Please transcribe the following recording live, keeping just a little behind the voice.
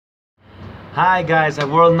Hi guys at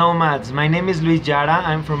World Nomads, my name is Luis Jara,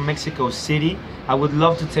 I'm from Mexico City. I would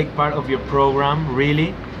love to take part of your program,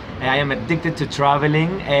 really. I am addicted to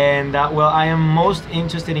traveling and well, I am most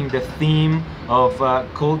interested in the theme of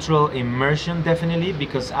cultural immersion, definitely,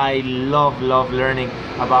 because I love learning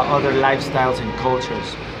about other lifestyles and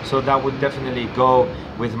cultures. So that would definitely go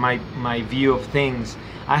with my view of things.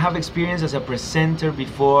 I have experience as a presenter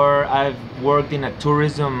before. I've worked in a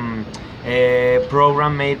tourism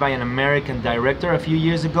program made by an American director a few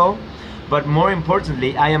years ago. But more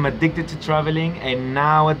importantly, I am addicted to traveling, and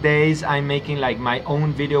nowadays I'm making like my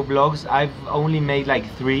own video blogs. I've only made like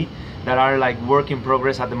 3 that are like work in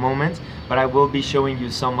progress at the moment, but I will be showing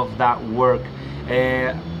you some of that work.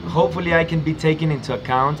 Hopefully I can be taken into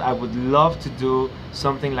account. I would love to do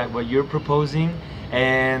something like what you're proposing,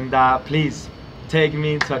 and please take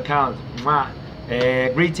me into account.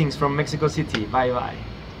 Greetings from Mexico City. Bye bye.